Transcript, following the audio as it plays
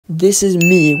This is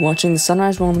me watching the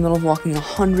sunrise while in the middle of walking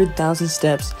 100,000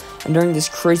 steps, and during this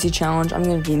crazy challenge, I'm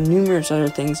going to do numerous other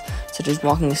things, such as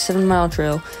walking a 7-mile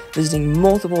trail, visiting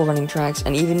multiple running tracks,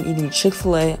 and even eating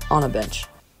Chick-fil-A on a bench.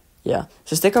 Yeah,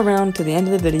 so stick around to the end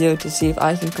of the video to see if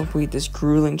I can complete this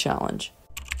grueling challenge.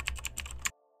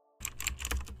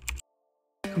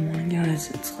 Good morning, guys.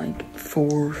 It's like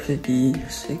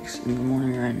 4:56 in the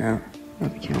morning right now. I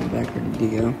have the camera back ready to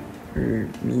go. For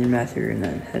me and Matthew are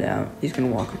gonna head out. He's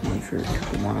gonna walk with me for a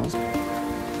couple miles.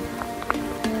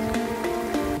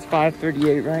 It's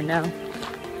 5:38 right now.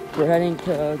 We're heading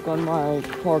to Glenmire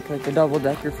Park, like the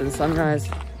double-decker for the sunrise.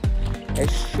 It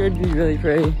should be really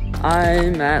pretty.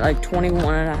 I'm at like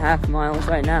 21.5 miles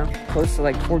right now, close to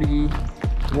like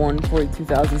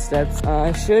 42,000 steps.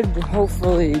 I should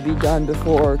hopefully be done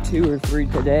before 2 or 3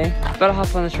 today. About to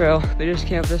hop on the trail. We just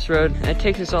came up this road, and it should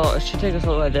take us all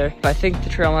the way there. But I think the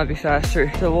trail might be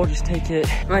faster, so we'll just take it.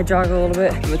 Might jog a little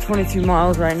bit. I'm at 22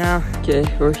 miles right now. Okay,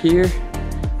 we're here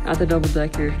at the double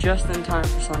decker, just in time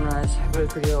for sunrise. Really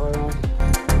pretty all around.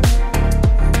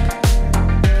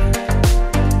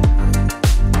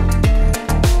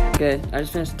 Okay, I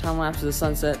just finished a time lapse of the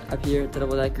sunset up here at the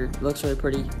double decker. It looks really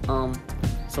pretty.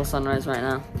 Still sunrise right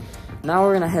now. Now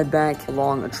we're gonna head back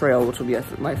along a trail, which will be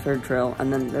my 3rd trail,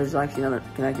 and then there's actually another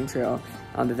connecting trail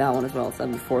to that one as well, so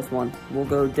that'll be the 4th one. We'll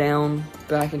go down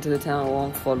back into the town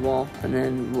along Flood Wall, and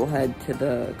then we'll head to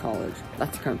the college.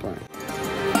 That's the current plan.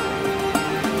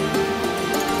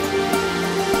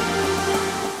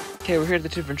 Okay, we're here at the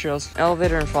 2 different trails,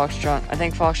 Elevator and Foxtrot. I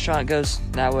think Foxtrot goes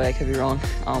that way, I could be wrong.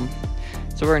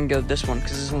 So we're gonna go this one,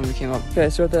 because this is when we came up. Okay,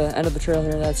 so at the end of the trail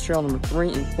here, that's trail number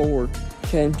 3 and 4.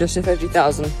 Okay, just at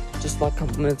 50,000, just like a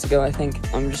couple minutes ago, I think.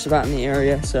 I'm just about in the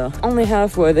area, so only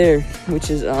halfway there, which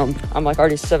is, I'm like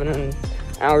already 7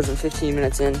 hours and 15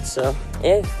 minutes in, so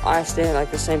if I stay at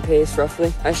like the same pace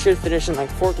roughly, I should finish in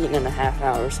like 14.5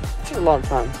 hours, which is a lot of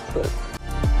time, but.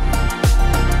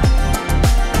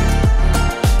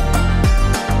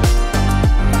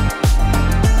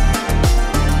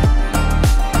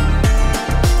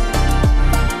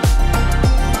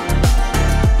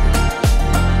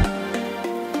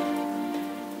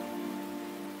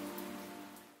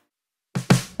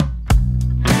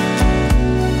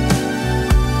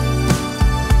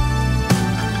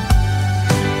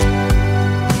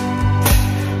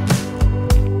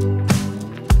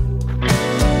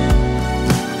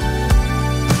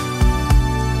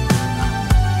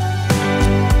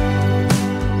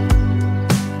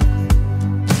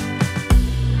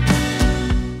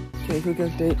 Quick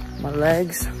update, my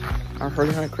legs are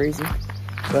hurting like crazy,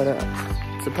 but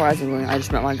surprisingly, I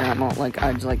just met my grandma. Like,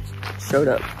 I just showed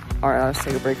up. All right, let's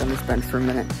take a break on this bench for a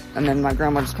minute, and then my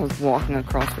grandma just comes walking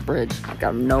across the bridge, like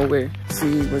out of nowhere.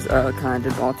 She was kind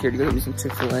of volunteered to go get me some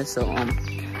Chick-fil-A, so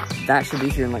that should be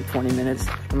here in like 20 minutes.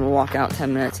 I'm gonna walk out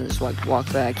 10 minutes and just like walk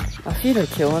back. My feet are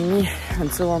killing me,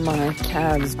 and so are my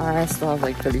calves. I still have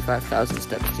like 35,000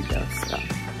 steps to go, so.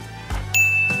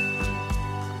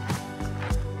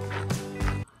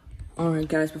 Alright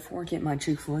guys, before I get my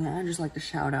Chick-fil-A, I'd just like to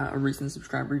shout out a recent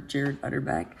subscriber, Jared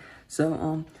Utterback.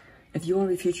 So, if you want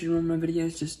to be featured in one of my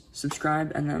videos, just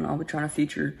subscribe, and then I'll be trying to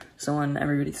feature someone in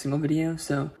every single video.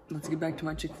 So, let's get back to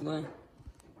my Chick-fil-A.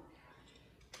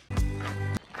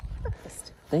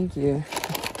 Breakfast. Thank you.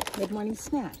 Mid-morning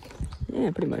snack. Yeah,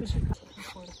 pretty much.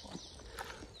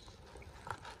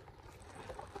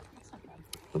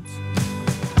 Oops.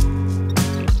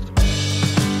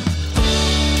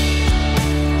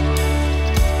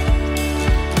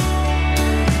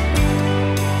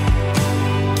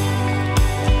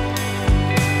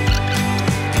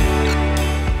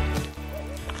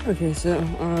 Okay, so,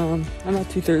 I'm about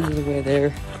 2/3 of the way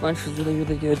there. Lunch was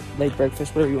really good. Late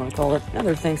breakfast, whatever you want to call it.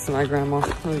 Another thanks to my grandma.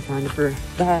 Really kind of her.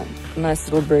 That nice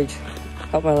little break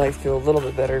helped my legs feel a little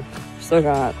bit better. Still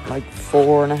got like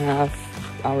 4.5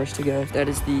 hours to go. That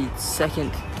is the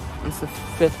 2nd. That's the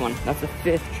 5th one. That's the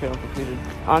 5th trail completed.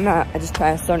 I just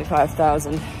passed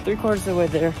 75,000. 3/4 of the way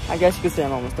there. I guess you could say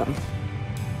I'm almost done.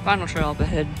 Final trail up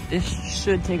ahead. This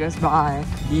should take us by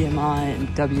DMI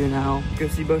and WNL. Go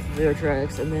see both of their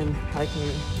tracks, and then I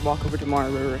can walk over to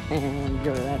Marlboro and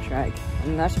go to that track.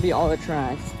 And that should be all the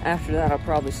tracks. After that, I'll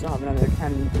probably still have another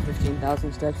 10 to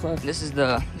 15,000 steps left. This is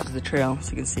the trail, as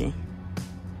you can see.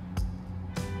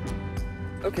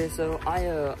 Okay, so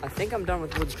I think I'm done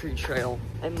with Woods Creek Trail.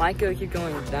 It might keep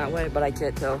going that way, but I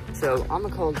can't tell. So I'm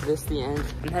gonna call this the end.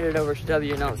 I'm headed over to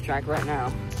WNL's track right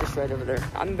now. It's just right over there.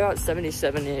 I'm about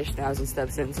 77-ish thousand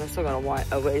steps in, so I've still got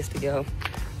a ways to go.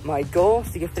 My goal is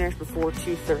to get finished before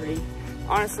 2:30.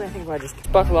 Honestly, I think if I just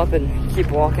buckle up and keep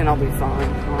walking, I'll be fine,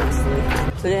 honestly.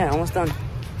 So yeah, almost done.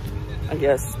 I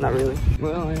guess, not really.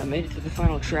 Well, I made it to the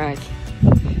final track,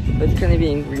 but it's currently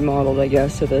being remodeled, I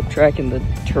guess, so the track and the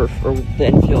turf, or the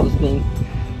infield, is being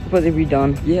completely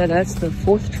redone. Yeah, that's the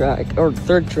fourth track, or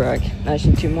third track.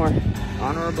 Actually, 2 more.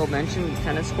 Honorable mention,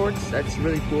 tennis courts. That's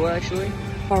really cool, actually.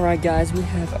 Alright guys, we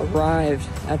have arrived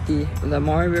at the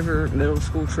Lamar River Middle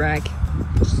School track.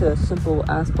 Just a simple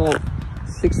asphalt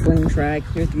 6-lane track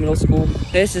here at the middle school.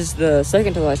 This is the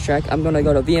second to last track. I'm gonna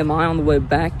go to VMI on the way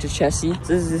back to Chessie.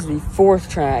 This is the 4th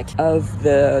track of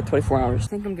the 24 hours. I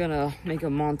think I'm gonna make a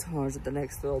montage at the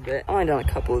next little bit. I've only done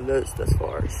a couple of those thus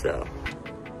far, so.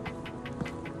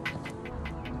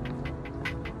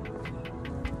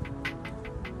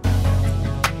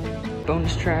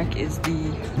 Bonus track is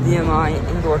the VMI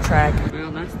indoor track.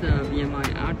 Well, that's the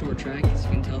VMI outdoor track, as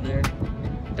you can tell there.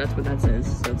 That's what that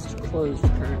says, so it's closed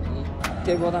currently.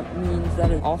 Okay, well that means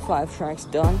that is all 5 tracks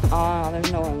done.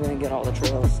 There's no way I'm gonna get all the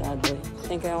trails, sadly. I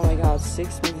think I only got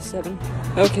 6, maybe 7.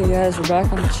 Okay guys, we're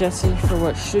back on the Chessie for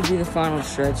what should be the final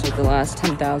stretch of the last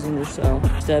 10,000 or so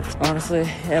steps. Honestly,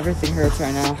 everything hurts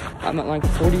right now. I'm at like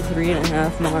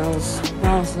 43.5 miles.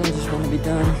 Honestly, I just want to be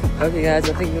done. Okay guys,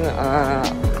 I think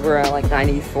we're at like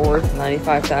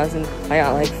 95,000. I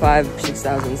got like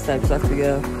 6,000 steps left to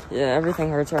go. Yeah, everything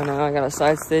hurts right now. I got a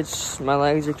side stitch. My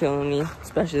legs are killing me,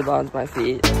 especially the bottoms of my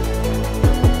feet.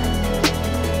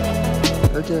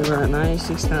 Okay, we're at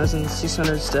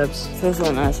 96,600 steps. Feels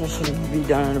really nice. I should be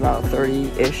done in about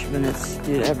 30-ish minutes.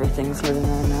 Dude, everything's hurting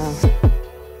right now.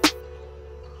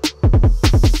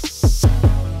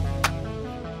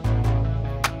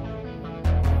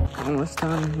 Almost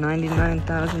done.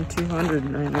 99,200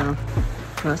 right now.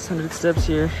 Last 100 steps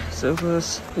here. So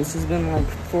close. This has been like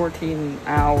 14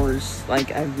 hours.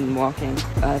 Like I've been walking.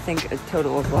 I think a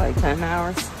total of like 10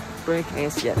 hours. Break. I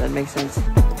guess, yeah, that makes sense.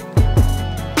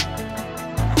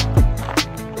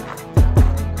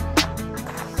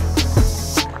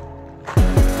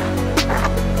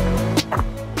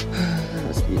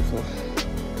 That's beautiful.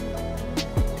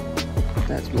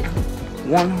 That's beautiful.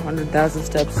 100,000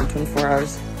 steps in 24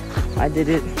 hours. I did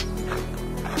it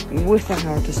with an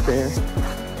hour to spare.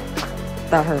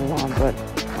 That hurt a lot, but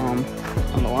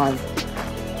I'm alive.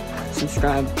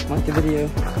 Subscribe, like the video,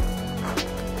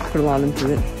 put a lot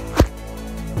into it.